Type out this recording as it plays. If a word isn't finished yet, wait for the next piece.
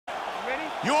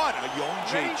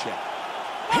Jacek.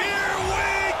 Here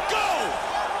we go!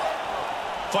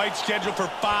 Fight scheduled for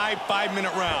 5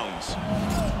 5-minute rounds.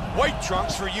 White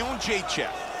trunks for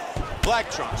Jacek. Black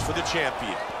trunks for the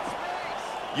champion.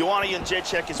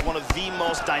 Jacek is one of the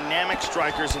most dynamic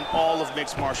strikers in all of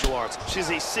mixed martial arts. She's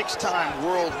a 6-time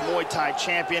world Muay Thai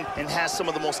champion and has some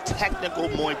of the most technical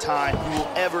Muay Thai you will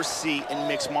ever see in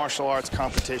mixed martial arts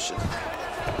competition.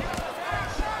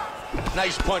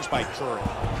 Nice punch by Curran.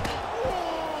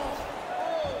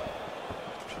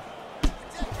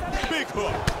 Big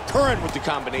hook. Curran with the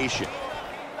combination.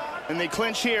 And they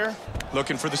clinch here.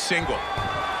 Looking for the single.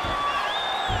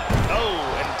 Oh,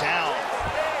 and down.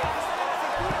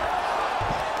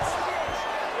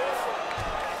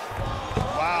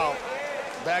 Wow.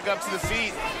 Back up to the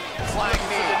feet. Flying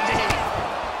knee.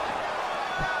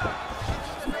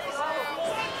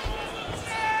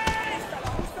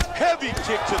 Heavy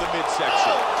kick to the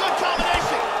midsection. Oh, good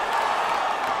combination.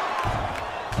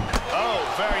 Oh,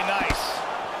 very nice.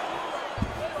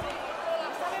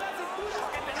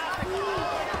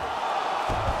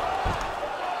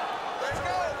 Let's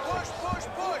go. Push, push,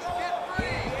 push. Get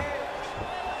free.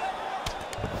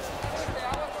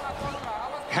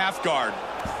 Half guard.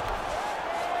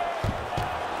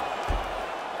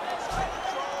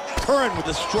 Curran with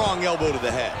a strong elbow to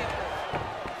the head.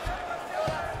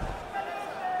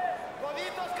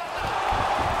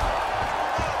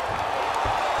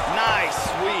 Nice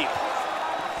sweep.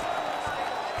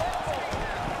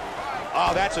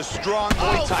 Oh, that's a strong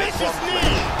Muay Thai vicious front knee. flip.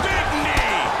 Big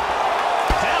knee.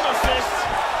 Hammer fist.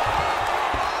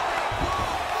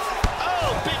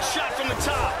 Oh, big shot from the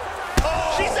top.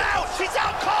 Oh. She's out. She's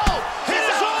out cold. It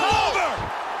is all over.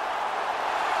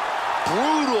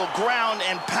 Brutal ground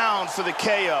and pound for the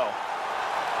KO.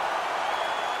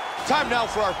 Time now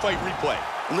for our fight replay.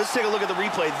 And let's take a look at the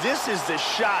replay. This is the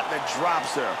shot that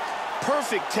drops her.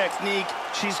 Perfect technique.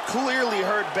 She's clearly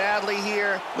hurt badly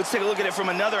here. Let's take a look at it from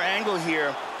another angle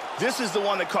here. This is the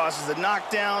one that causes the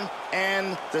knockdown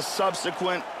and the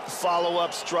subsequent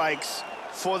follow-up strikes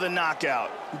for the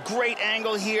knockout. Great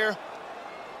angle here.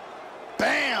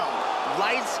 Bam!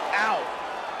 Lights out.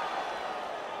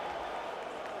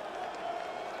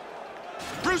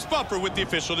 Bruce Buffer with the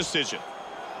official decision.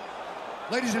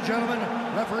 Ladies and gentlemen,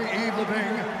 referee Yves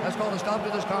Leving has called a stop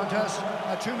to this contest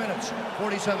at 2 minutes,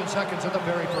 47 seconds of the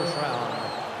very first round.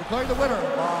 Declaring the winner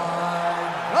by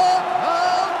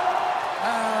knockout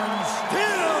and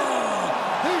still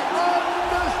the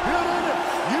undisputed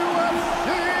UFC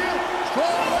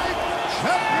strawweight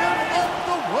champion of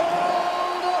the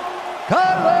world,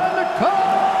 Kailin.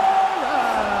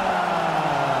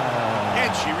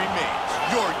 And she remains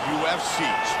your UFC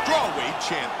strawweight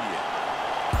champion.